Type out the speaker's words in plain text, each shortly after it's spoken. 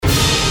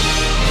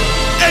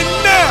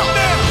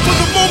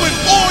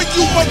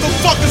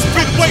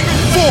you've been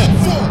waiting for.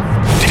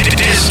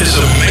 This is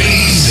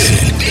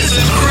amazing. This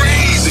is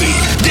crazy.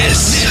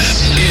 This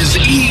is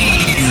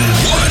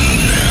E1.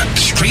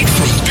 Straight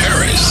from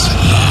Paris.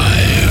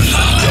 Live.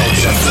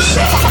 Check this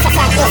out.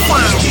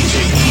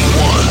 DJ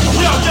E1.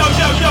 Yo.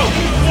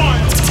 E1.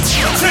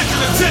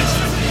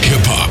 Attention.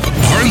 Hip-hop,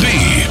 R&B,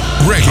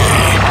 reggae.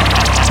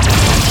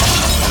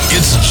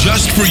 It's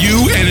just for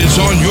you and it's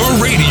on your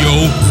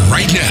radio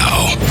right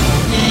now.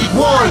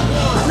 E1.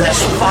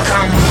 Let's fuck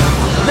 'em.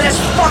 Let's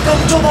fuck 'em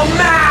to the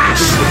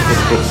max.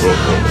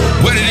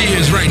 What it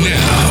is right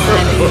now.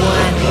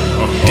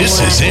 This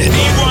is it.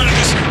 E1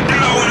 is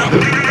blowing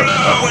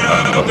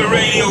up the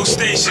radio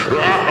station.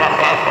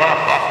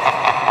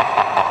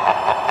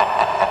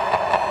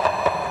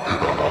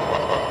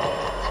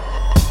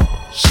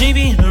 She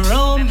be in the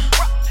room,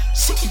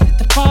 sitting at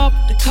the bar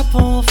with a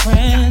couple of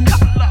friends,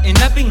 and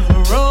I be on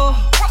the road.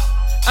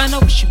 I know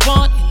what she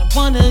want, and I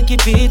wanna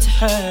give it to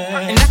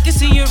her. And I can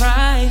see your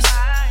eyes,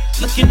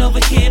 looking over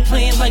here,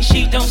 playing like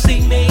she don't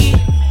see me.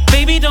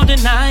 Baby, don't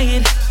deny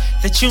it,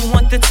 that you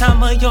want the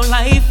time of your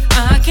life.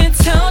 I can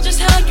tell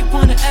just how you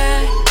wanna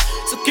act,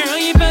 so girl,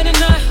 you better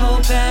not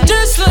hold back.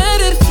 Just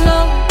let it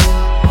flow,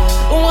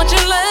 won't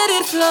you let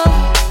it flow?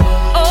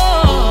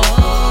 Oh,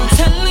 I'm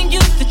telling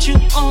you that you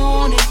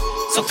own it,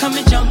 so come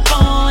and jump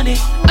on it.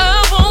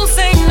 I won't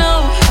say no,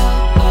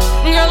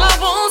 girl, I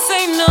won't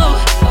say no,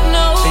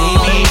 no.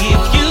 Baby,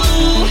 if you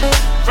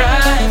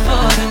ride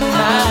for the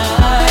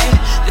night,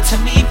 then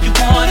tell me if you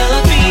wanna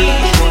be,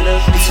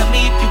 tell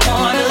me if you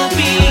wanna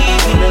be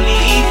with me.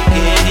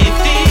 And if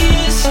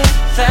this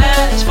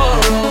lasts for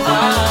a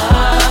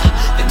while,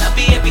 then I'll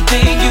be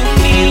everything you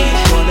need.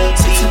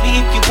 So tell me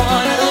if you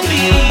wanna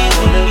be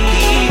with me.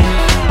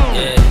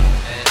 Yeah,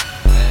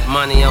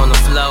 money on the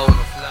floor,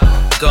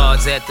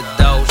 guards at the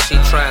door, she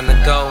trying to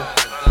go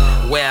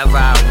wherever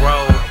I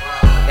roll.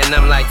 And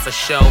I'm like, for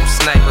sure,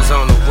 snipers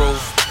on the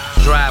roof,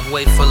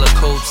 driveway full of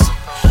coops.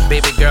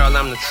 Baby girl,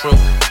 I'm the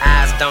truth,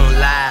 eyes don't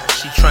lie.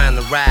 She trying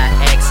to ride,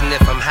 asking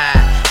if I'm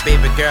high.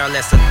 Baby girl,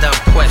 that's a dumb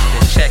question.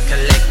 Check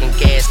collecting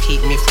gas,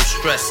 keep me from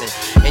stressing.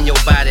 And your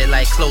body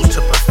like close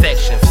to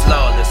perfection,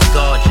 flawless,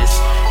 gorgeous.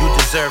 You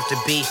deserve to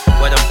be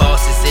where them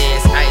bosses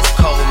is. Ice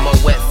cold, more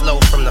wet flow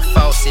from the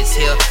faucets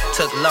here.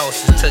 Took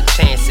losses, took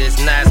chances,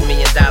 $9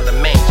 million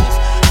mansions.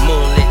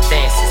 Moonlit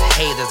dances,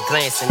 haters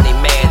glancing, they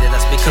mad at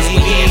us because we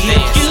ain't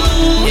dancing.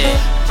 Yeah.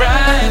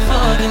 Ride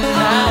for the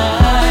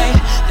night,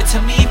 then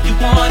tell me if you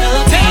wanna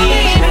be,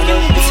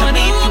 tell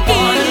me if you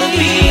wanna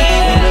be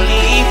with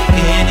me.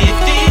 And if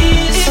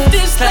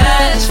this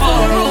lasts for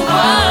a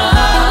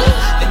while,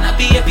 then I'll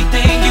be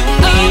everything you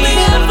need.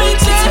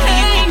 So tell me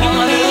if you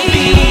wanna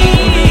be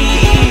with me.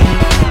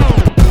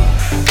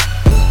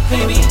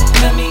 Baby,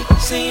 let me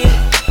see it.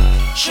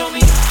 Show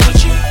me what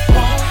you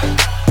want.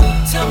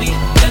 Tell me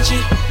that you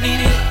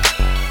need it.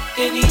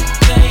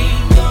 Anything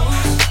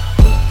goes.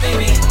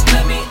 Baby,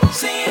 let me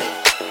see it.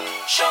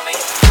 Show me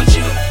what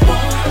you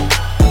want.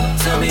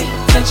 Tell me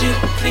that you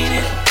need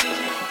it.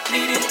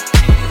 Need it.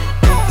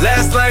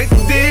 Last night the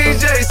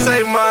DJ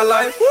saved my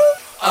life.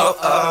 Oh.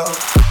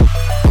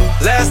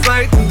 Last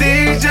night the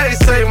DJ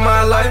saved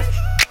my life.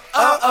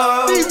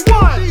 Oh.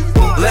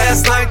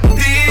 Last night the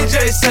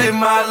DJ saved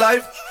my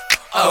life.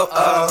 Oh.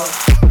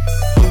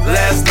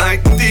 Last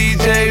night the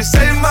DJ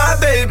saved my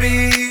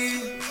baby.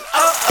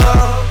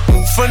 Oh.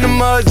 From the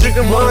mud,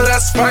 drinking mud,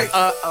 that's Sprite.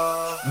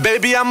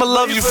 Baby, I'ma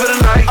love you for the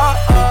night.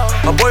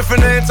 My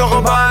boyfriend ain't talking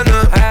about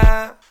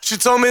nothing. She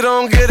told me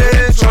don't get an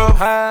intro.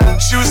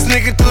 She was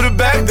sneaking through the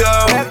back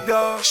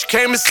door. She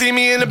came to see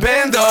me in the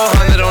band though.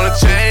 100 on the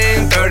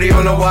chain, 30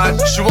 on the watch.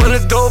 She want a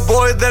dope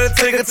boy that'll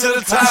take her to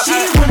the top. She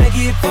wanna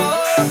get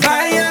bored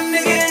by a young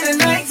nigga in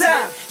the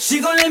nighttime. She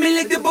gon' let me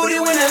lick the booty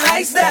when the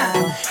lights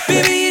down.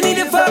 Baby, you need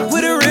to fuck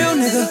with a real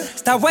nigga.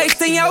 Stop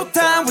wasting your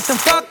time with them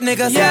fuck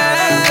niggas.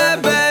 Yeah,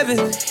 baby.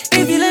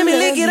 If you let me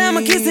lick it,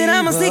 I'ma kiss it,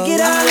 I'ma stick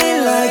it all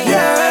in like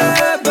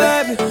yeah,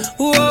 baby.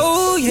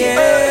 Whoa,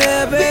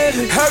 yeah,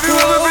 baby. Have you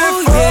ever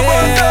been fucked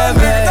by a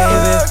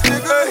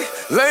nigga?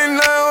 Laying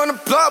down on the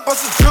block,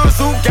 bustin' juice,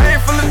 who game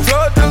full of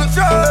drug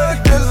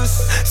dealers.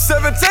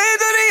 17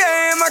 to the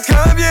AM, I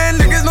come, yeah,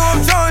 niggas know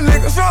I'm drunk,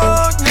 niggas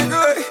drunk,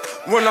 nigga.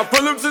 When I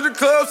pull up to the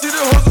club, see the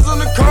horses on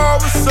the car,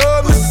 what's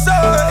up,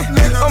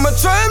 nigga? I'm a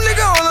trap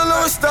nigga, all I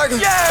know is stacking.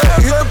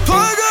 Hit the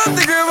plug up,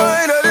 think it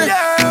right at it.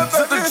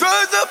 Set the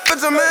drugs up,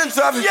 bitch, I'm in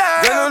traffic.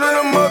 They know that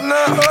I'm up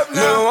now.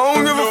 No, I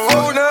don't give a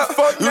fuck now.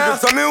 You can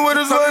tell me what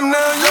it's right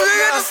now. You can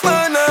get the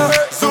slide now.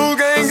 Soul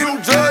gang, get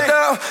them drugged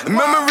out. The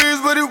memories,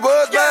 what it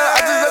was now.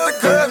 I just left the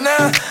club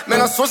now.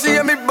 Man, I swear she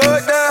got me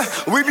bugged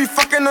now. We be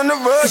fucking on the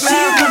road now. She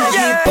wanna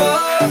get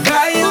bored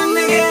by a young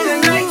nigga in the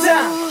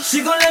nighttime.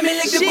 She gon' let me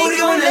lick the booty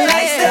when the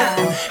lights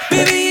down.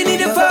 Baby, you need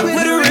to fuck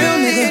with a real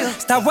nigga.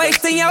 Stop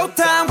wasting your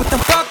time with them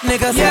fuck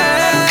niggas.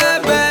 Yeah,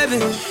 baby.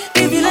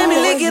 If you let me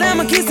lick it,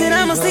 I'ma kiss it,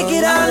 I'ma stick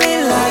it all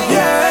in like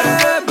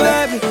yeah,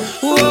 baby.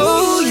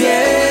 Whoa,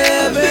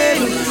 yeah,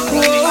 baby.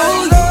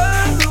 Whoa,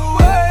 love the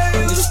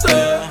way you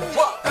stare.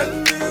 I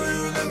knew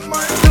you look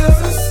my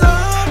best. It's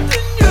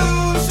something you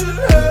should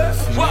have.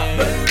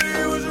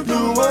 Baby, what you do?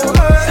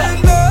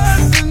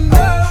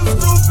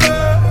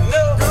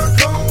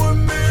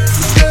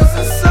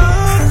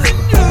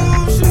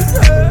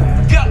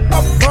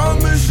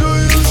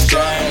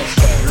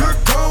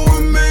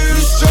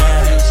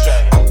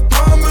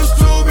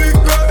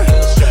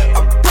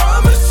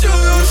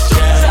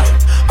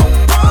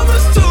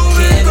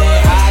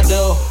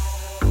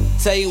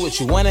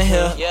 you wanna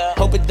hear.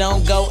 Hope it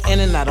don't go in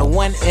and out of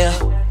one ear.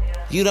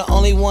 You the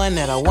only one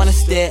that I wanna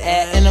stare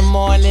at in the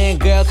morning,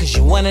 girl, cause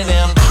you one of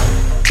them.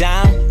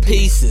 Dime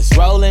pieces,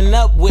 rolling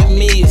up with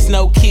me, it's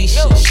no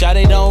Keisha.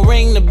 Shawty don't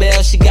ring the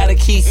bell, she gotta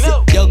keep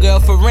it. Your girl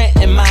for rent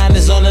and mine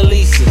is on the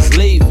leases.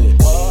 Leave it,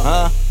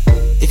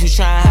 if you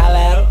tryna holla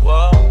at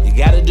her, you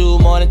gotta do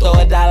more than throw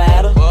 $1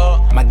 at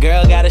her. My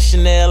girl got a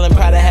Chanel and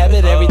Prada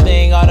habit,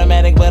 everything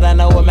automatic, but I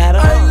know what matter.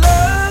 I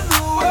love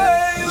the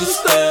way you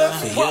stare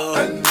for you.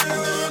 And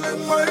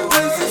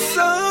this is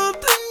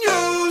something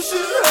you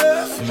should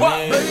have.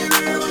 Baby,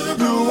 what you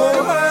do,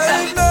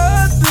 ain't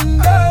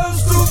nothing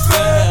else to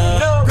fear.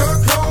 Girl,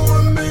 come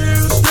with me,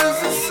 this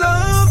is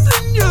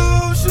something you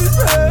should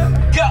have.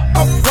 I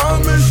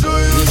promise you,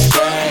 you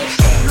straight.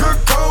 Girl,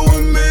 come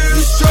with me,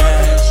 you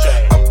straight.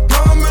 I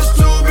promise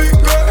to be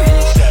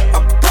great. I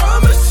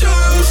promise you,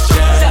 you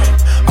straight.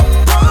 I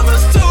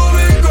promise to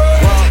be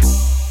great.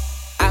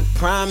 I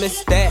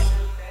promise that.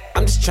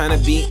 I'm just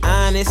tryna be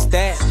honest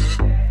that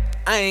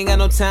I ain't got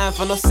no time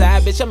for no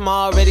side bitch. I'm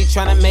already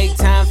tryna make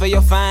time for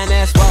your fine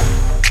ass walk.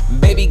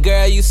 Baby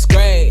girl, you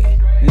scrape.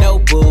 No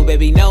boo,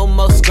 baby, no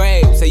more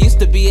scrapes. I used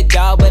to be a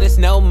dog, but it's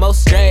no more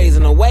strays.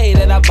 And the way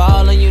that I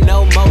ball on you,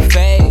 no more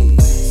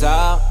fades.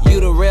 So, you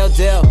the real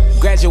deal.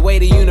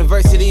 Graduated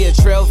University of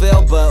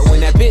Trillville, but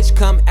when that bitch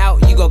come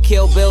out, you gon'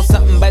 kill Bill.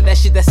 Something about that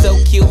shit that's so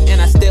cute,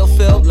 and I still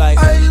feel like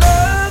I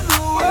love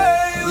the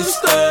way you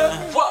stare.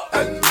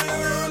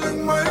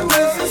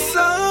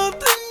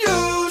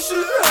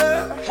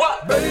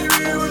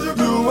 Baby, would you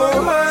do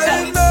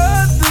ain't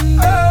nothing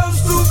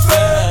else to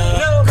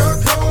fear. Girl,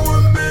 come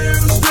with me,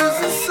 this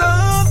is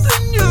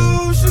something you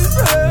should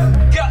have.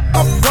 I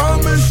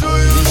promise you,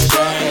 you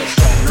straight.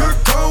 Girl,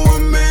 come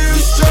with me, you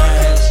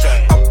straight.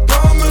 I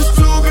promise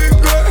to be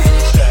great.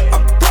 I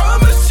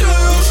promise you,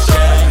 you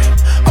straight.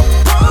 I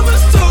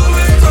promise to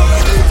be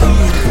great.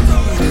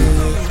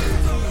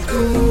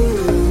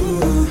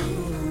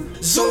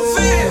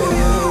 Sophia,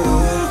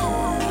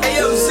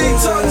 AOC,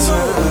 talk to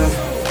her.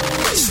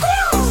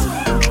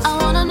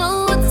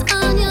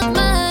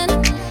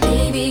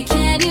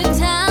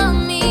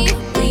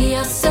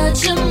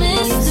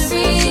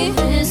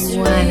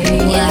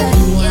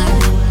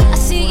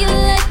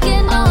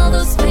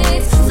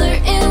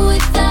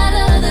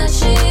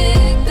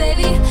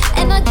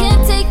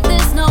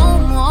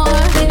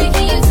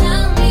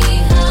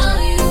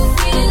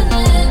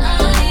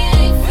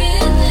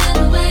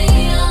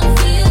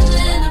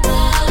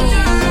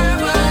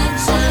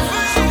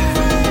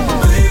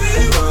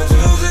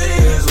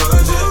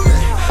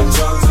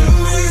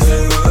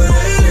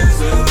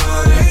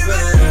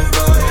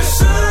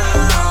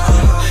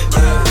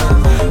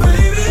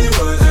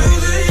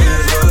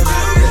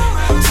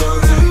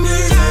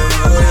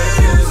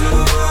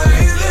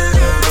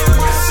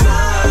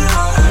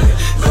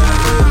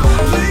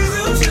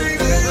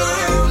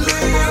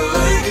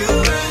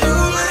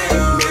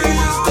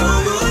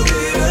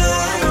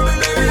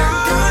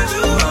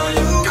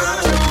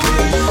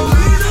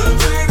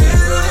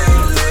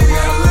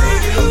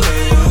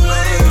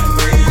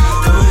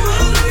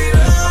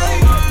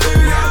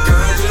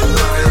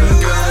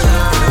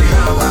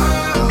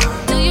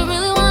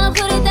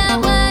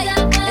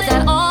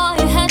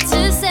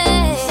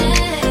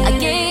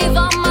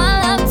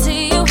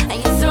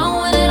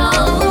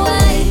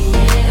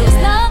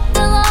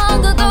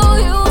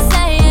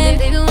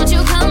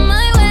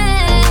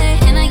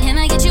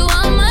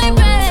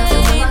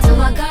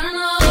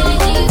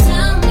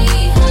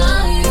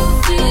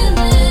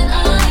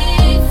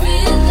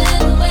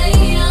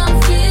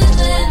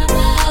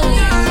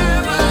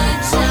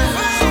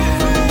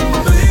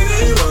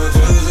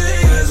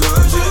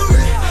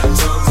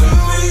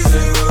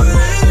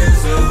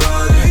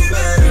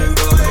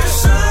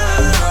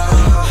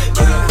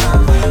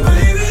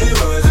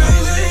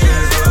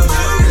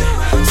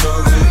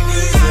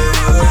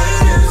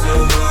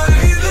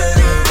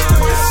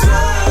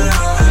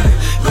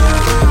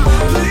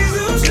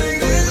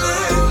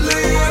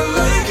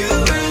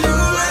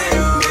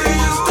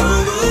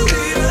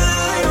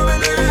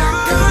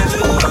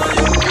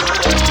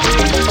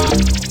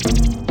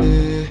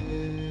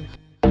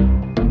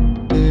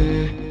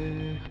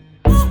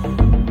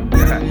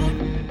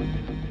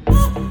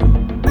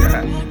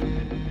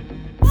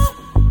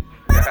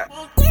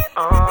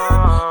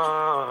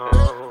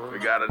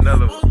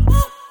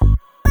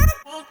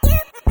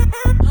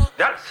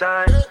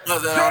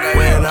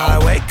 When I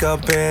wake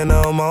up in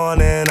the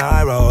morning,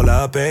 I roll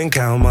up and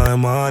count my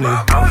money.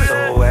 I'm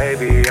so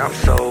wavy, I'm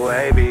so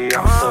wavy,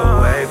 I'm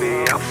so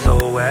wavy, I'm so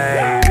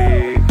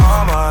wavy.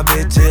 All my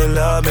bitches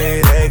love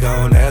me, they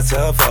gon'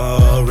 answer for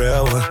a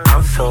real one.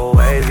 I'm so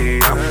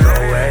wavy, I'm so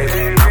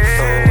wavy, I'm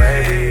so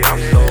wavy, I'm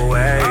so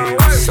wavy.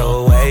 I'm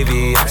so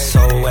wavy, I'm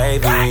so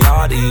wavy.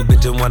 All these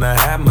bitches wanna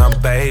have my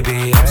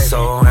baby. I'm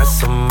so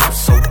handsome, I'm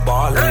so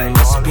ballin'.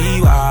 Must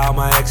be why all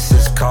my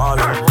exes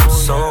callin'. I'm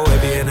so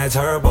wavy in that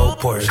turbo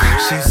Porsche.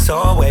 She's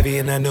so wavy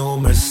in that new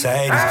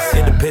Mercedes.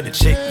 Independent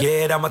chick,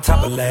 yeah, I'm a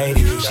type of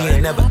lady. She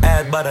ain't never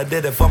asked, but I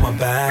did it for my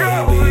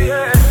baby.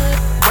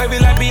 Wavy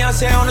like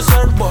Beyonce on the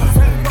surfboard.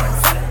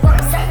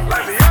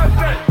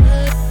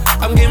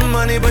 I'm getting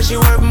money, but she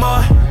worth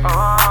more.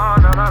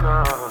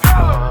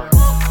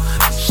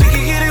 She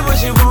can get it when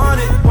she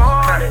want it.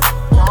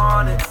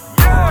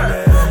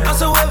 I'm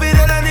so heavy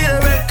that I need a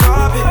red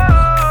carpet.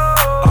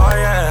 Oh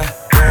yeah.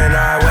 When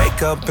I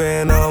wake up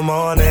in the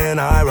morning,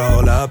 I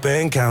roll up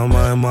and count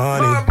my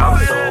money.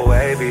 I'm so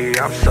wavy,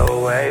 I'm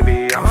so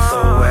wavy, I'm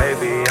so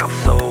wavy, I'm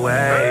so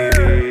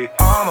wavy.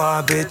 All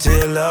my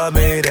bitches love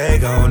me, they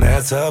gon'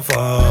 answer for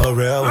a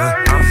real one.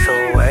 I'm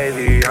so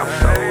wavy, I'm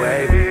so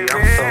wavy,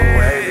 I'm so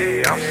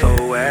wavy, I'm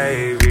so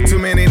wavy. Too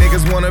many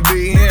niggas wanna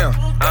be him.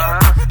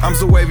 I'm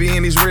so wavy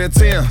in these red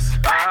Timbs.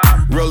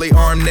 Rolly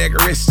arm, neck,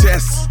 wrist,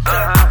 chest.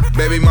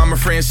 Baby mama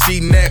friend, she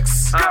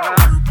next.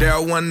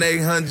 Dial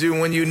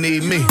 1-800 when you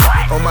need me.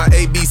 On my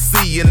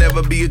ABC, you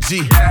never be a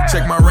G.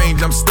 Check my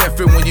range, I'm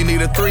Steffin' when you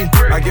need a 3.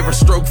 I give her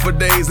stroke for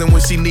days, and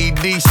when she need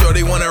D, sure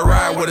they wanna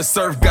ride with a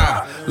surf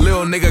guy.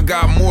 Lil' nigga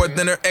got more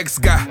than her ex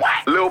guy.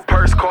 Lil'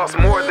 purse costs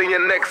more than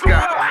your next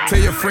guy. Tell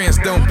your friends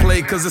don't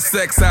play cause of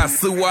sex, I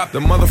sue up the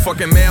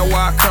motherfucking man where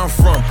I come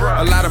from.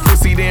 A lot of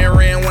pussy then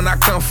ran when I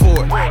come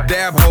for it.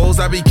 Dab hoes,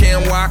 I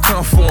became where I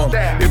come from.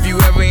 If you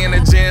ever in the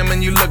gym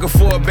and you looking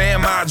for a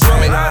band, I drum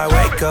it. When I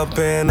wake up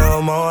in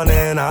the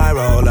morning, I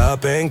roll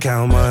up and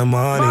count my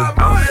money.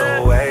 I'm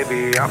so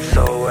wavy, I'm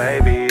so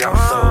wavy, I'm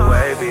so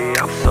wavy,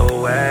 I'm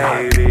so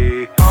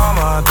wavy. All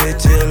my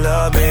bitches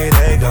love me,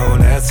 they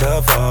gon'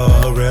 answer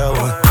for a real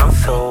one. I'm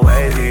so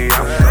wavy,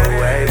 I'm so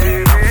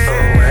wavy, I'm so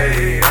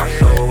wavy, I'm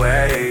so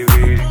wavy.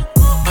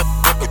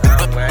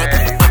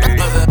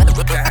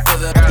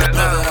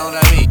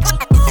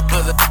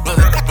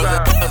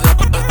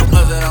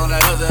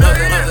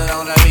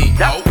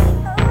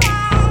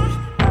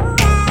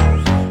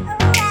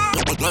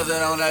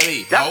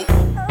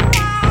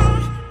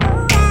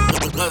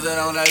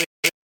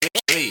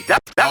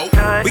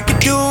 We can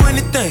do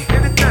anything.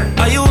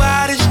 Are you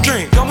out of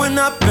drink? Going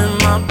up in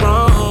my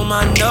room.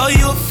 I know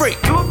you a freak.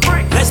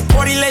 Let's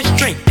party, let's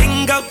drink.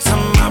 Then go to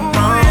my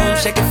room.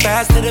 Shake it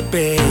fast to the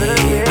bed.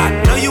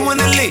 I know you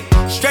wanna leave.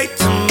 Straight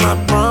to my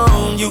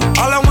room. You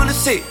all I wanna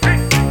see.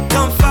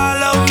 Come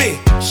follow me.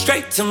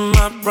 Straight to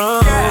my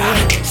room.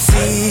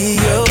 See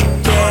you,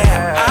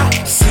 yeah.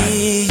 I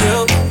see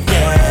you,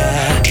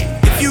 yeah.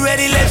 If you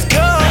ready, let's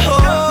go.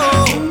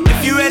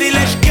 If you ready,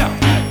 let's go.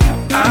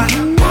 I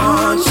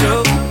want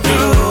you,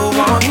 you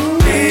want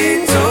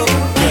me too,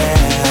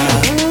 yeah.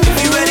 If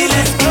you ready,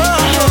 let's go.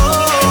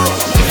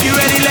 If you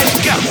ready, let's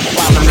go.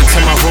 Follow me to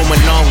my room a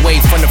long way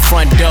from the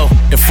front door.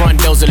 The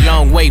front door's a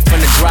long way from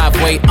the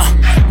driveway.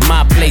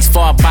 My place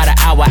far about an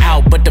hour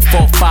out, but the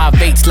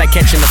 4-5-8's like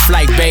catching a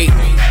flight, babe.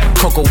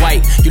 Coco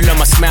White, you love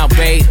my smile,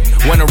 babe.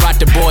 Wanna rock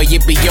the boy,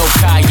 it be yo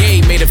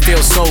Kanye. Made her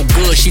feel so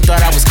good, she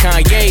thought I was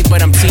Kanye,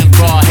 but I'm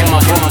T-Raw, and my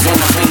arms on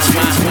the face,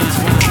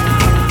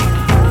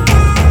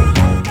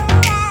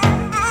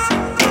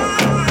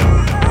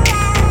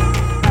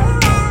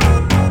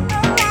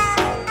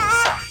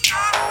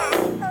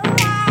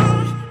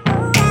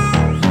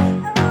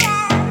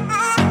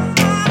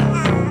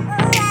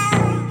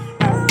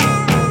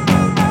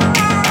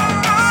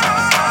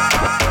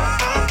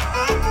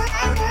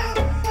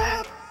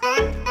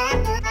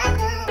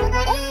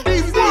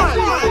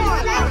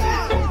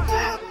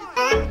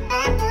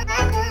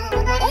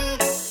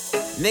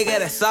 Nigga,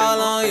 that's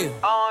all on you.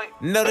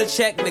 Know the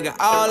check, nigga,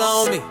 all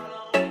on me.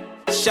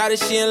 Shawty,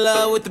 she in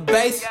love with the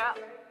bass.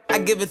 I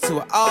give it to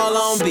her all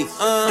on beat.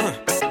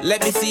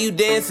 Let me see you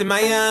dance in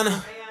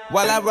Mayana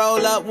while I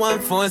roll up one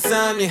for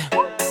insomnia.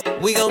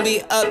 We gon'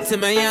 be up to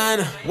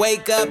Mayana.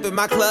 Wake up in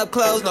my club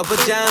clothes, no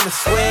pajamas.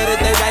 Swear that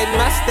they write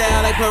my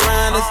style like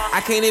piranhas.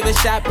 I can't even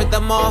shop at the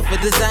mall for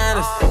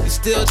designers. You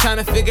still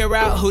tryna figure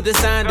out who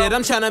designed it.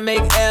 I'm tryna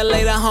make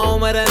LA the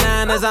home of the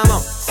Niners. I'm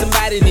on.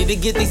 Somebody need to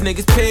get these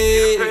niggas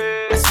paid.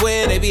 I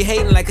swear they be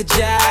hating like a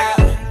job.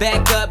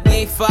 Back up, you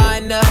ain't far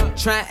enough.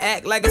 Try and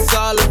act like it's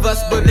all of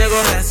us, but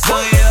nigga, that's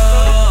on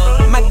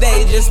you. My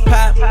day just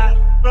popped.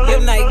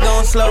 Your night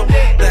gon' slow.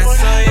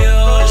 That's on you.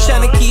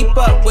 Tryna keep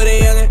up with a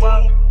youngin'.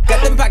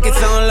 Got them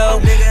pockets on low.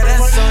 Nigga,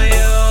 that's on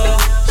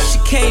you. She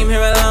came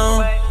here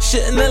alone.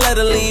 Shouldn't have let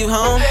her leave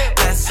home.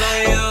 That's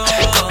on you.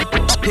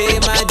 Pay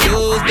my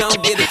dues,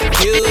 don't get it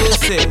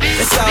confused.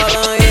 It's all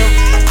on you.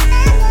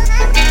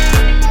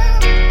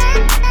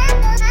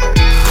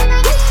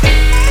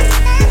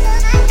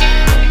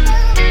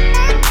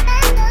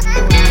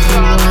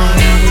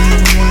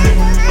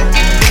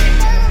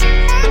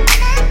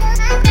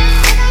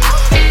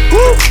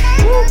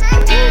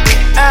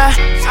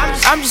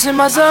 I'm just in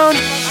my zone.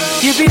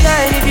 You'd be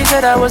lying if you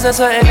said I wasn't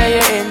something that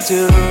you're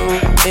into.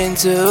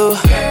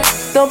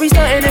 Don't be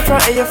stunting in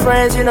front of your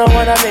friends, you know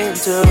what I'm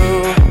into.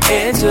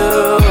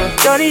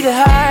 Don't need to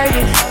hide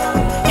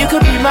it. You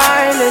could be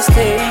mine, let's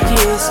take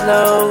it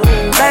slow.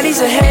 Man, he's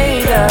a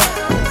hater.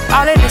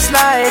 All in the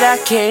slide, I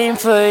came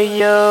for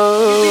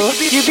you.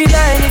 You'd be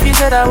lying if you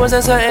said I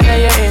wasn't something that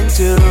you're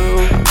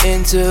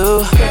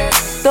into.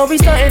 Don't be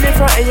stunting in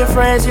front of your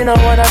friends, you know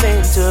what I'm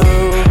into.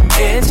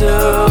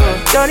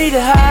 Don't need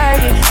to hide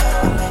it.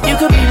 You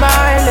could be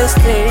mine, let's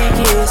take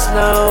it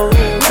slow.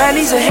 Man,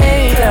 he's a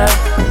hater.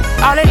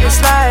 All in the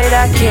slide,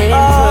 I came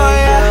for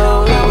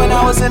you. When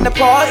I was in the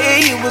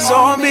party, it was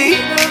on me.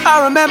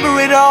 I remember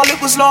it all,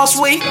 it was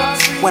last week.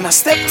 When I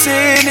stepped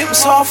in, it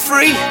was half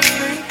free.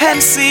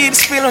 Hennessy, the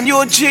spill on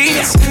your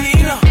jeans.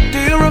 Do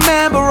you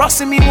remember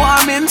asking me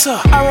what I'm into?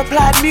 I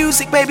replied,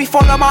 music, baby,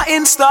 follow my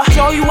Insta.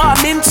 Show you what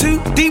I'm into,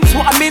 deep's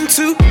what I'm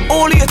into.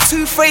 All of your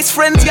two-faced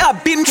friends, yeah,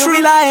 I've been true. You'd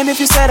be lying if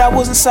you said I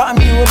wasn't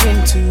something you were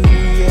into,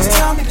 yeah. Just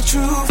tell me the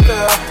truth,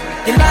 girl.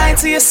 You're lying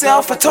to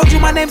yourself. I told you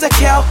my name's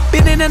Kel.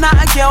 Been in and out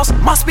of girls,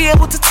 must be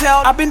able to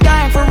tell. I've been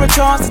dying for a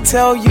chance to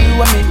tell you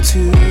I'm into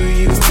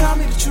you. Just tell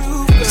me the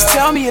truth, girl. Just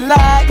tell me you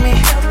like me.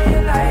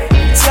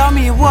 Tell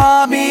me you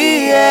want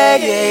me, yeah,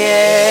 yeah,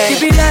 yeah.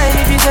 You'd be lying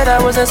if you said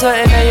I wasn't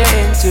something that you're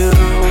into.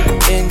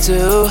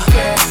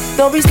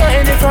 Don't be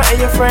starting in front of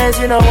your friends,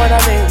 you know what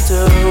I'm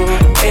into.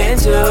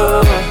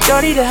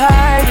 Don't need to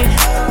hide it.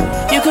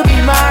 You could be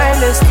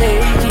mine, let's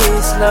take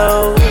it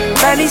slow.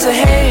 Man, he's a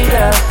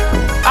hater.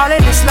 All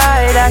in the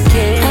slide, I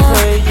came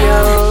for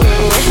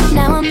you.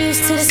 Now I'm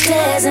used to the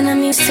stairs and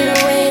I'm used to the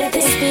way that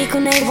they speak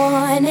when they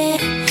want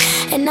it.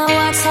 And I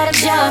watch how the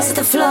jaws hit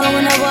the floor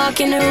when I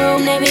walk in the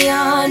room, they be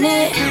on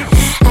it.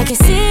 I can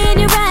see in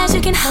your eyes,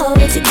 you can hold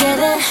it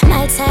together.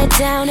 Might tie it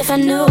down if I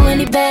knew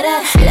any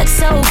better. Look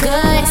so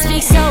good,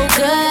 speak so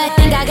good.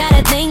 Think I got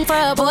a thing for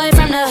a boy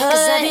from the hood.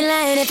 Cause I'd be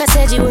lying if I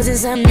said you wasn't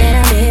something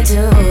that I'm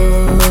into.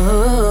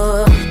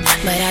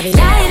 But I'd be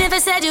lying if I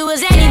said you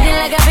was anything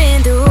like I've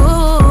been through.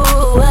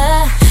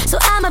 So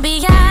I'ma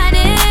be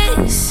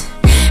honest.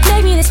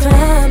 Make me this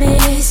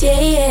promise, yeah,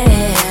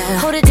 yeah.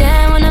 Hold it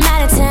down when I'm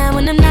out of town.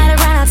 When I'm not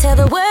around, I'll tell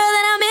the world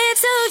that I'm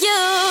into you,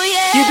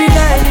 yeah. You'd be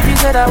lying if you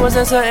said I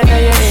wasn't something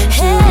that you're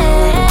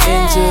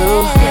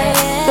into.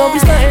 Don't be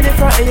starting in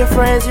front of your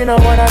friends, you know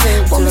what I'm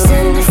into.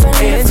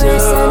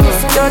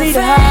 Don't need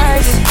to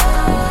hide it.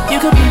 You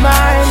could be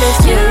mine,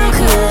 let's take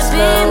it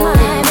slow.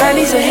 Man,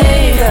 he's a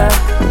hater.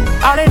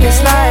 All in the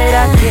slide,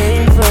 I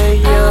came for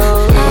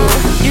you.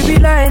 You'd be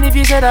lying if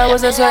you said I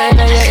wasn't something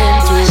that you're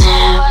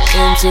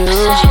into.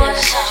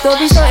 Don't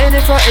be starting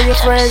in front of your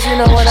friends, you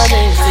know what I'm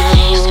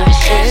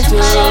into.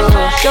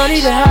 Don't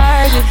need to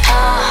hide it.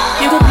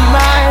 You could be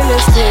mine,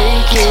 let's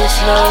take it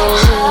slow.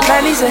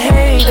 Man, he's a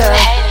hater.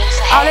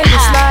 All in the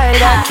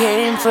slide, I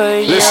came for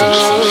you.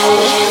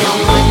 No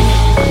money,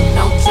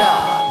 no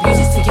job. You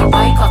just take your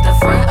bike off the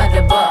front of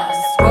the bus.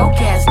 Broke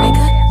ass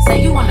nigga,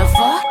 say you wanna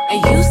fuck,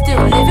 and you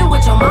still living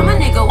with your mama,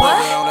 nigga, what?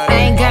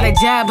 I ain't got a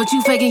job, but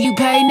you faking you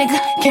pay, nigga.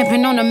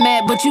 Camping on the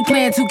mat, but you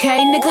playing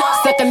 2K, nigga.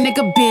 Suck a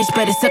nigga bitch,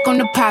 better suck on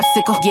the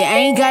popsicle. Yeah, I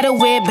ain't got a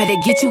whip, better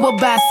get you a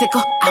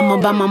bicycle. I'm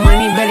about my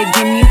money, better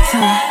give me a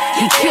ton.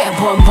 He can't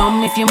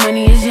bum if your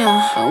money is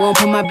young. I won't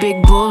put my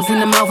big boobs in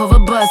the mouth of a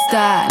bus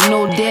stop.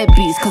 No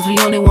deadbeats, cause we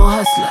only want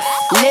hustlers.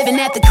 Living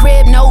at the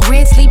crib, no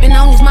rent, sleeping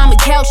on his mama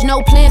couch,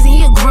 no plans, and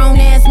he a grown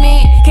ass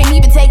man. Can't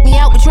even take me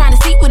out, but trying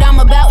to see what I'm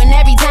about. And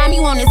every time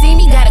you wanna see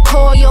me, gotta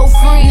call your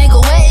friend. Nigga,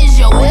 where is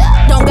your whip?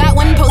 Don't got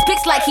one post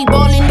pics like he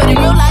ballin', but in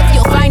real life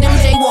you'll find him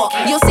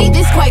jaywalking. You'll see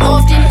this quite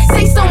often.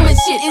 Say so much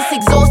shit, it's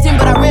exhausting,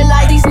 but I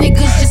realize these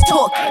niggas just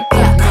talking.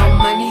 Got no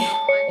money,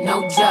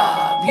 no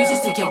job. You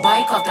just take your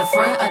bike off the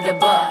front of the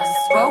bus.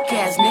 Broke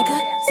ass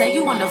nigga, say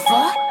you wanna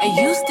fuck, and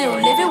you still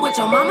living with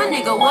your mama,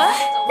 nigga, what?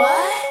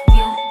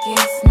 You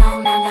get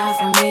no,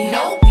 from me.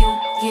 No, you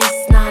get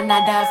no,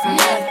 from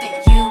nothing.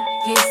 You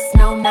get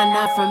no,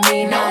 from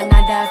me. No,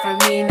 from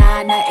me,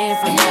 nothing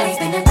from me.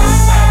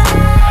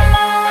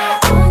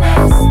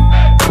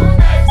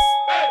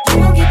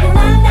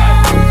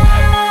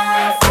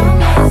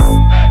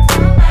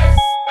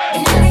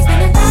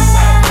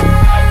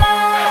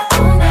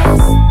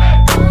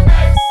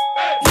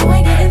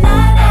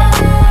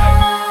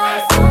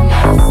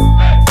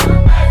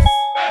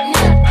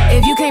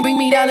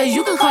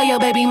 You can call your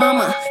baby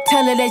mama.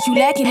 Tell her that you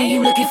lacking and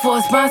you looking for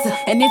a sponsor.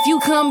 And if you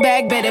come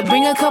back, better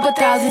bring a couple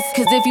thousands.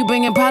 Cause if you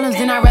bringing problems,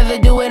 then I'd rather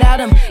do without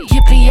them.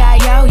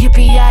 Yippee-yi-yo,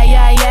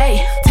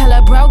 yippee-yi-yi-yay. Tell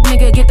a broke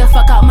nigga, get the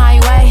fuck out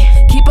my way.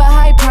 Keep a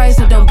high price,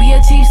 so don't be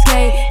a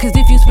cheapskate. Cause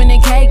if you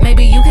spending cake,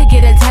 maybe you could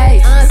get a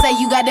taste. Say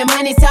you got the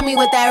money, tell me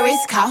what that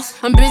risk costs.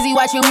 I'm busy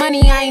watching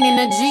money, I ain't in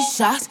the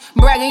G-Shocks.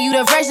 Bragging you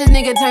the freshest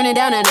nigga, turn it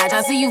down a notch.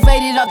 I see you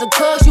faded off the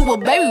clubs, you a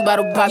baby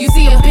bottle pop. You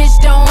see a bitch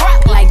don't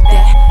rock like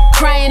that.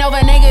 Crying over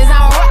niggas, I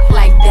don't rock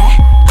like that.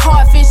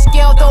 Hardfish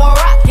scale, throw a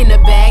rock in the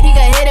bag. He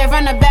got hit it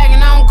from the back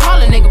and I don't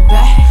call a nigga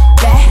back.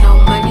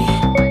 No money,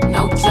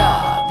 no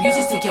job. You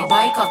just take your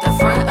bike off the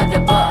front of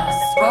the bus.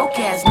 Broke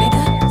ass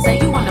nigga, say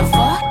you wanna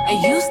fuck,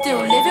 and you still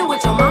living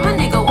with your mama,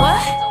 nigga,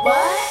 what?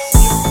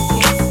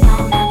 You get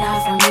no,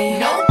 from me.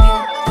 No,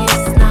 you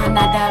get no,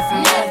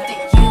 from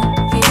nothing. You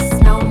get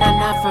no,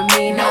 from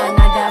me. No,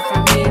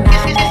 from me,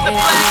 nothing.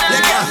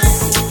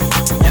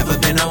 Never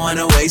been the one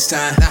to waste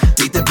time.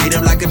 Beat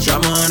up like a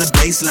drummer on a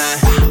baseline.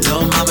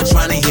 Little mama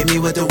tryna hit me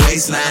with the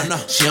waistline.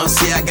 She don't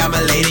see I got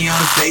my lady on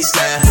the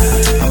FaceTime.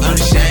 I'm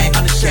unashamed,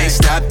 can't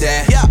stop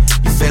that.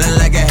 You feeling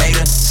like a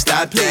hater?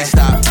 Stop that.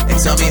 They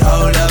told me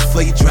hold up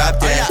before you drop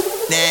that.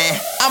 Nah,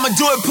 I'ma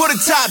do it, put a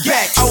top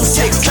back.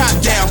 06 top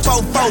down,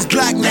 4-4's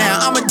block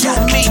now. I'ma do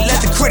me,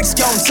 let the critics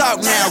go and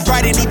talk now.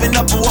 Right ain't even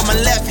up for what my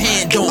left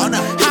hand doing.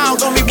 How I'm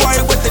gonna be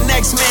worried what the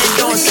next man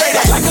doing? Say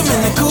that. Like I'm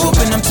in the coupe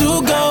and I'm too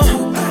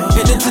gone.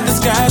 Headed to the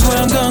skies where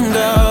I'm gonna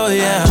go,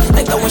 yeah.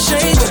 They throwing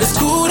shade, but it's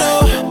cool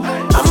though.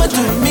 I'ma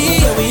do me,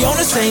 and we on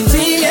the same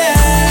team,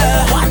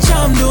 yeah. Watch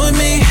how I'm doing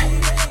me.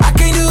 I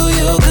can't do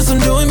you, cause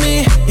I'm doing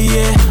me,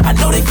 yeah. I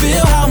know they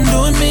feel how I'm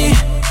doing me.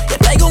 Yeah,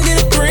 they gon'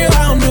 get a thrill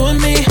how I'm doing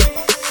me.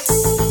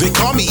 They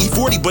call me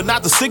E40, but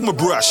not the Sigma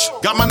brush.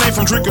 Got my name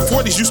from drinking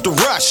 40s, used to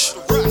rush.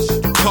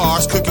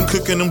 Cars,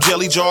 cooking them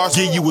jelly jars.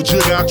 Give you a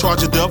jug, I'll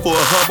charge it up for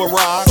a hub or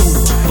ride.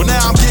 But now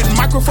I'm getting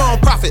microphone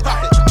profit.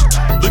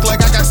 Look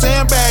like I got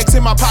sandbags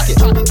in my pocket.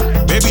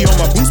 Maybe on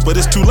my boots, but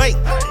it's too late.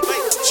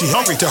 She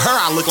hungry, to her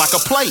I look like a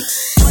plate.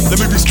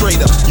 Let me be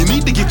straight up, you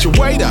need to get your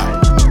weight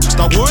up.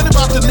 Stop worrying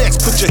about the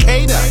next, put your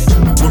hate up.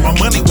 When my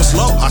money was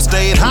low, I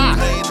stayed high.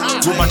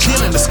 With my chin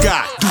in the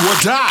sky, do or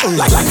die.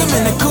 Like I'm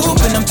in the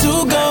coupe and I'm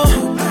too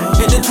gone.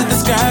 Headed to the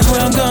skies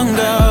where I'm gonna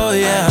go,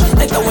 yeah.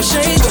 They throwing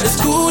shade, but it's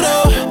cool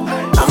though.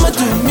 I'ma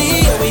do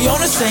me, and we on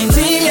the same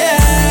team,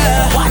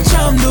 yeah. Watch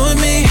how I'm doing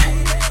me.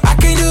 I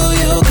can't do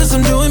you, cause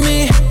I'm doing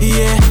me,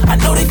 yeah. I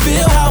know they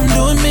feel how I'm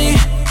doing me.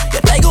 Yeah,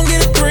 they gon'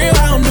 get a thrill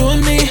how I'm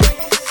doing me.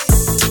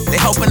 They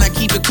hoping I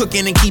keep it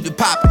cooking and keep it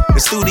poppin'. The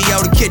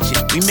studio, the kitchen,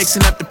 we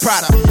mixing up the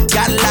product.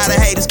 Got a lot of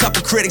haters,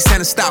 couple critics and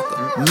a stalker.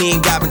 Me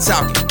and God been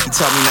talking, he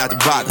told me not to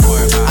bother.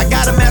 I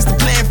got a master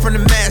plan from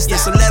the master,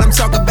 so let him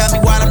talk about me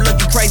while I'm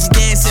looking crazy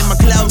dancing. My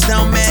clothes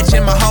don't match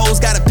and my hoes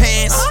got a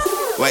pants.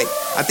 Wait,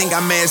 I think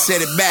I may have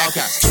said it back.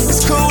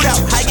 It's cool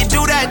though, how you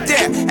do that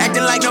there?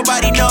 Acting like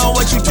nobody know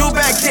what you do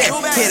back there.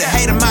 Hit a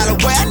hate a mile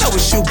away, I know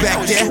it's you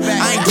back there.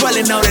 I ain't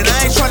dwelling on it,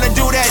 I ain't tryna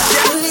do that,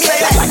 yeah. Say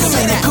that. Like I'm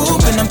in the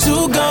coupe and I'm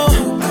too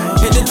gone.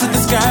 Headed to the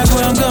skies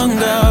where I'm gonna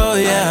go,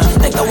 yeah.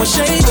 They throwing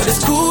shade, but it's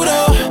cool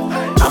though.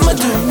 I'ma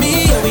do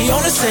me, and we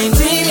on the same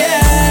team,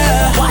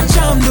 yeah. Watch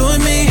how I'm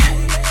doing me.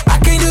 I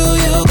can't do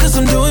you, cause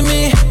I'm doing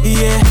me,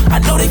 yeah. I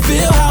know they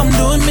feel how I'm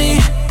doing me.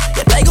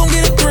 Yeah, they gon'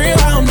 get a thrill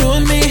how I'm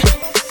doing me.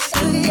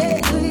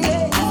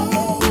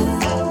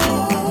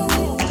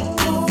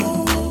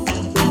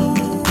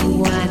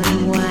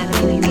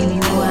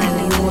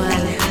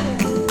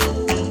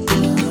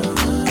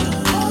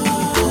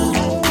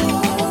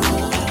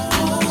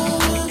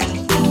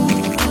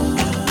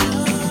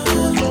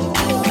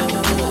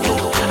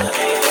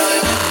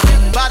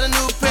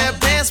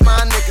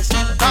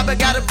 Papa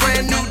got a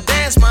brand new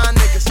dance, my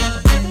niggas.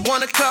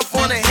 Wanna cuff,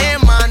 wanna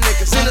hand, my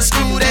niggas. In the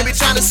school, they be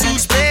tryna sue,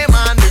 spam,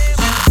 my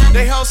niggas.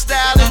 They whole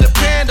style and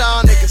depend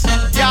on niggas.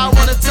 Y'all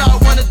wanna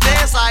talk, wanna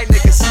dance like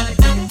niggas.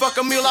 Fuck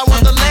a mule, I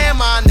want the land,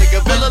 my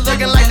nigga. Villa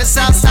looking like the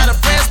south side of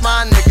France,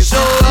 my nigga.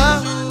 Show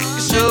up,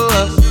 show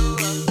up.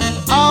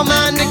 All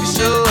my niggas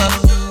show up.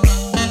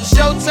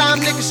 Showtime,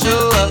 niggas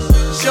show up.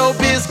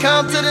 Showbiz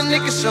come to the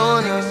niggas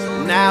showing us.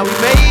 Now we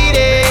made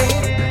it.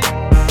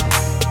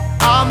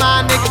 All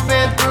my niggas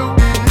been through.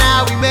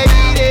 Now we made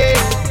it.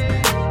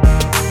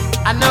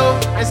 I know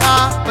it's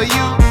hard for you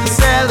to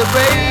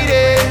celebrate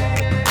it,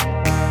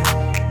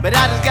 but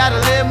I just gotta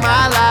live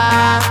my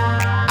life.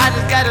 I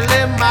just gotta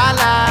live my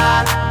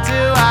life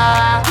till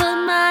I put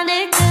my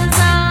niggas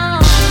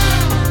on.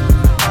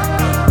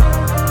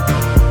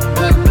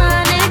 Put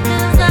my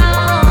niggas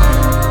on.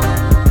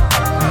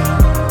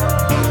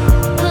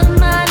 Put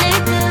my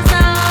niggas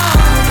on.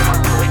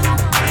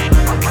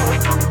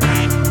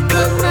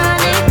 Put my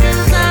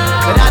niggas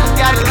on. But I just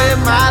gotta live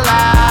my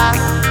life.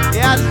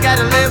 Yeah, I just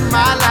gotta live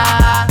my life.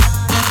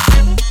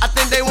 I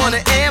think they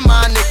wanna end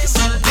my niggas.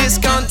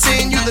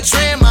 Discontinue the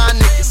trend, my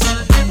niggas.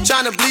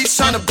 Tryna bleach,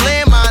 tryna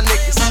blend my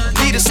niggas.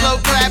 Need a slow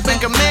clap and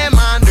command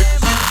my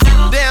niggas.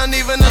 They don't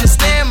even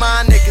understand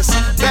my niggas.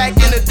 Back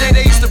in the day,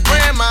 they used to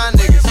brand my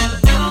niggas.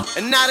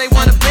 And now they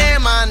wanna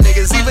ban my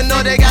niggas. Even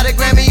though they got a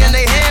Grammy in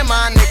they hand,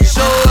 my niggas.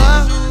 Show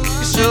up,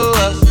 show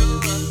up.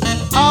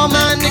 All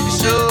my niggas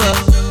show up.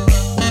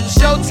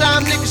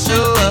 Showtime, niggas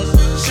show up.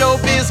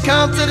 Showbiz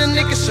come to the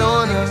niggas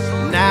showing us.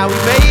 Now we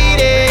made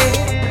it.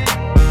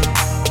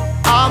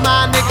 All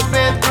my niggas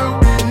been through.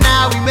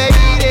 Now we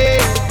made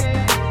it.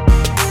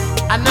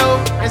 I know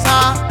it's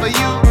hard for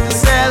you to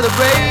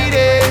celebrate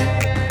it,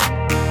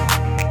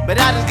 but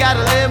I just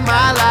gotta live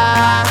my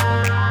life.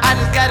 I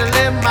just gotta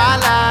live my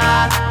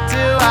life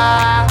till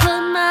I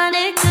put my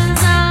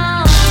niggas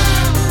on.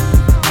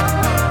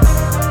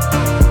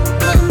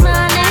 Put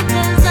my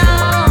niggas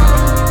on.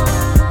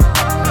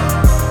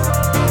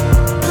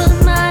 Put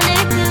my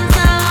niggas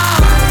on.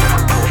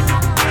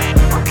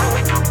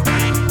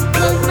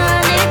 Put my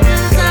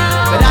niggas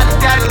on. But I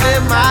just gotta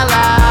live my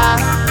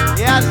life.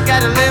 Yeah, I just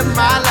gotta live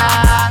my life.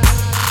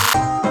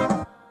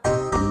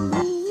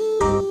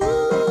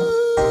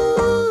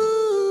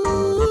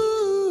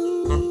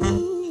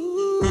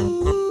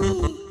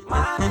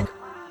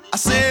 I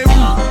said,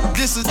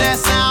 this is that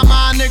sound,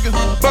 my nigga.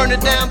 Burn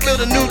it down,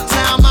 build a new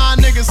town, my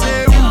nigga.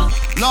 Said,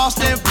 lost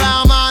and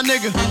found, my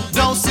nigga.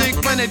 Don't sink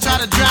when they try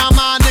to drown,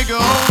 my nigga.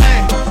 Oh,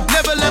 man,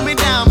 never let me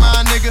down,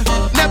 my nigga.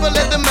 Never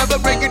let them ever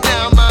break it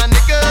down, my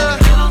nigga.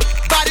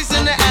 Bodies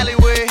in the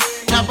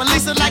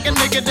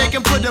nigga, they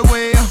can put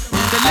away.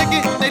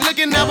 They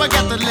looking, now I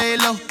got the lay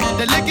low.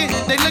 They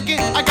looking,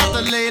 I got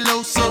the lay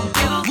low. So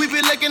we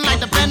be looking like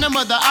the Phantom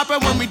of the Opera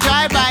when we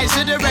drive by.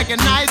 Should've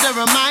recognized the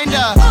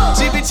reminder.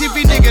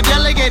 TP nigga,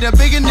 delegate a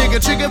bigger nigga,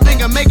 trigger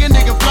finger, make a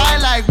nigga fly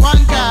like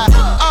one guy.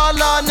 Oh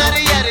Lord, now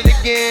they at it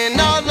again.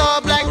 Oh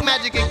Lord, black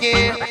magic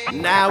again.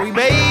 Now we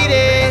made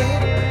it.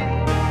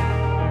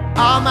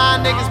 All my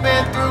niggas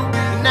been through,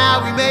 and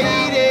now we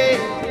made it.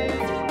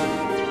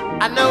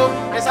 I know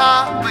it's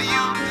hard for you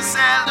to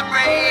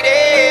celebrate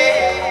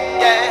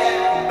it,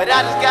 yeah. But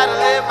I just gotta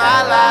live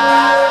my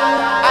life.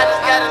 I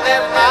just gotta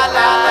live my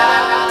life.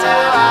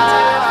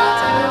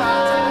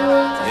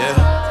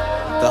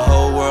 Yeah, the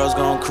whole world's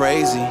going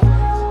crazy.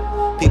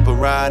 People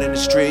ride in the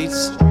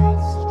streets,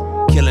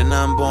 killing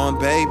unborn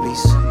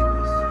babies,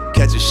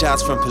 catching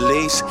shots from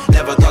police.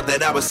 Never thought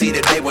that I would see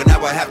the day when I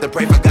would have to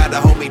pray for God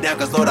to hold me down.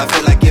 Cause Lord, I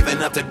feel like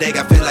giving up today.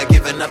 I feel like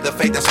giving up the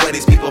faith. I swear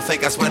these people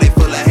fake. I swear they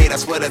full of hate. I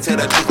swear to tell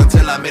the truth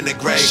until I'm in the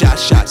grave.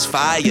 Shots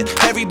fired,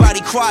 everybody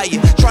quiet.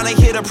 Trying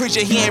to hear the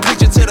preacher, he ain't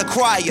preaching to the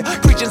choir.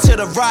 Preaching to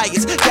the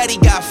riots, daddy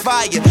got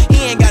fired.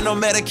 He ain't got no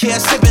Medicare,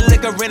 sipping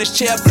liquor in his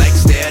chair. Blank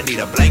stare, need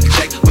a blank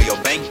check. Where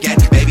your bank at?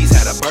 Babies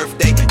had a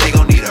birthday, they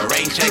gon' need a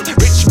rain check.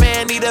 Rich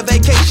man need a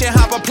vacation,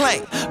 hop a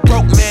plane.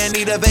 Broke man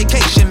need a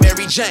vacation,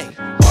 Mary Jane.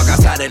 Walk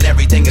outside and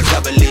everything is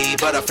bubbly.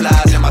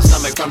 Butterflies in my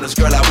stomach from this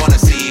girl I wanna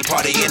see.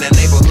 Party in the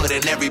neighborhood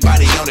and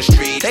everybody on the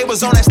street. They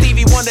was on that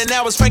Stevie Wonder,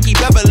 now it's Frankie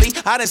Beverly.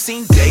 I done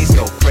seen days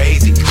go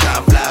crazy,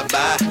 time fly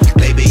by.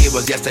 Maybe it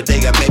was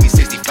yesterday or maybe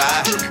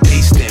 65.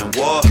 Peace then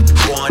war,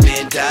 born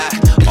and die.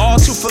 All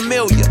too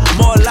familiar,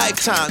 more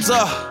lifetimes.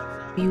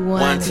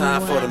 One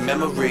time for the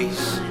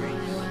memories,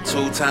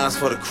 2 times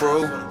for the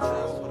crew,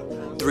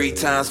 3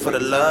 times for the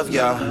love,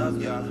 y'all,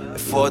 and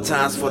 4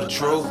 times for the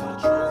truth.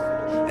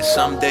 And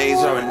some days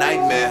are a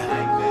nightmare,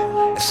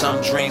 and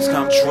some dreams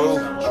come true,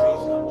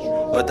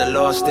 but the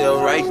Lord's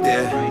still right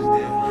there.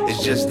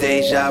 It's just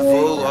deja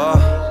vu,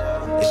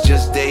 it's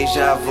just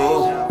deja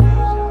vu.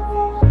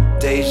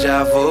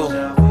 Deja vu,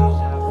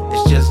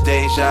 it's just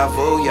deja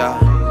vu, y'all.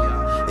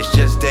 It's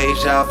just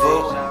deja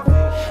vu.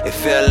 It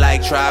feel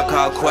like Tribe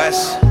Called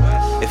Quest,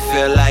 it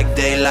feel like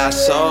De La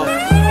Soul.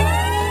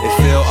 It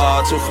feel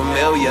all too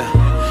familiar,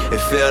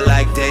 it feel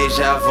like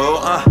deja vu,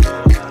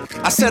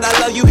 I said I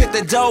love you, hit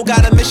the dough,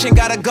 got a mission,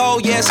 gotta go,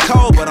 yeah it's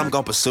cold, but I'm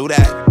gon' pursue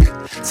that.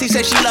 She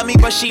said she love me,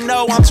 but she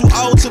know I'm too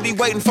old to be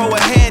waiting for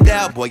a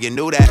handout, boy you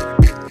knew that.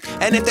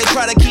 And if they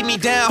try to keep me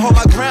down, hold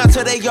my ground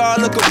till they all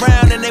look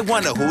around and they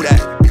wonder who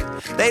that.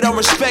 They don't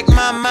respect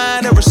my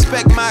mind or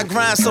respect my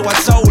grind, so I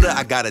told her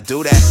I gotta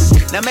do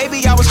that. Now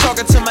maybe I was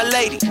talking to my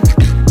lady,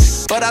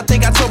 but I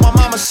think I told my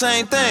mama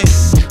same thing.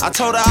 I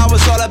told her I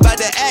was all about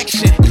the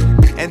action,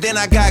 and then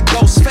I got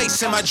ghost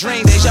face in my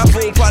dreams. Deja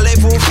vu,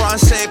 parlez-vous,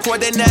 français, quoi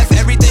de neuf.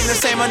 Everything the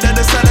same under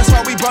the sun, that's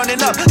why we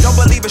burning up. Don't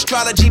believe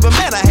astrology, but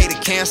man, I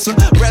hated cancer.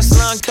 Breast,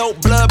 lung, throat,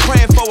 blood,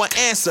 praying for an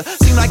answer.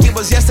 Seemed like it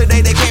was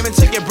yesterday they came and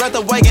took your breath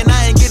away, and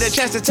I ain't get a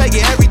chance to tell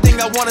you everything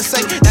I wanna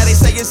say. Now they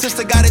say your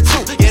sister got it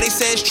too, yeah they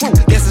say it's true.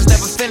 Guess it's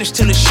never finished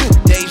till it's shoot.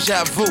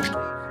 Deja vu.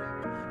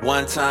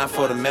 1 time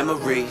for the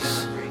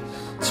memories,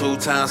 2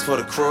 times for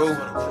the crew,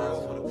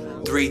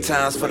 3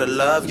 times for the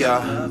love,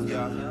 y'all,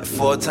 and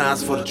 4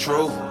 times for the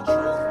truth.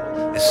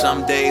 And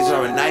some days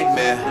are a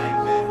nightmare,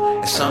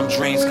 and some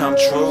dreams come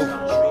true,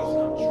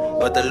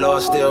 but the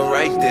Lord's still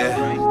right there.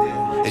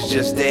 It's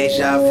just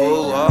deja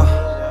vu,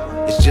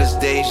 it's just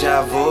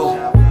deja vu.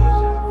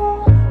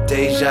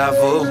 Deja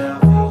vu,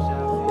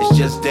 it's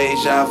just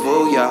deja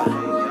vu, y'all.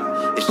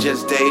 It's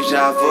just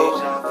deja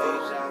vu.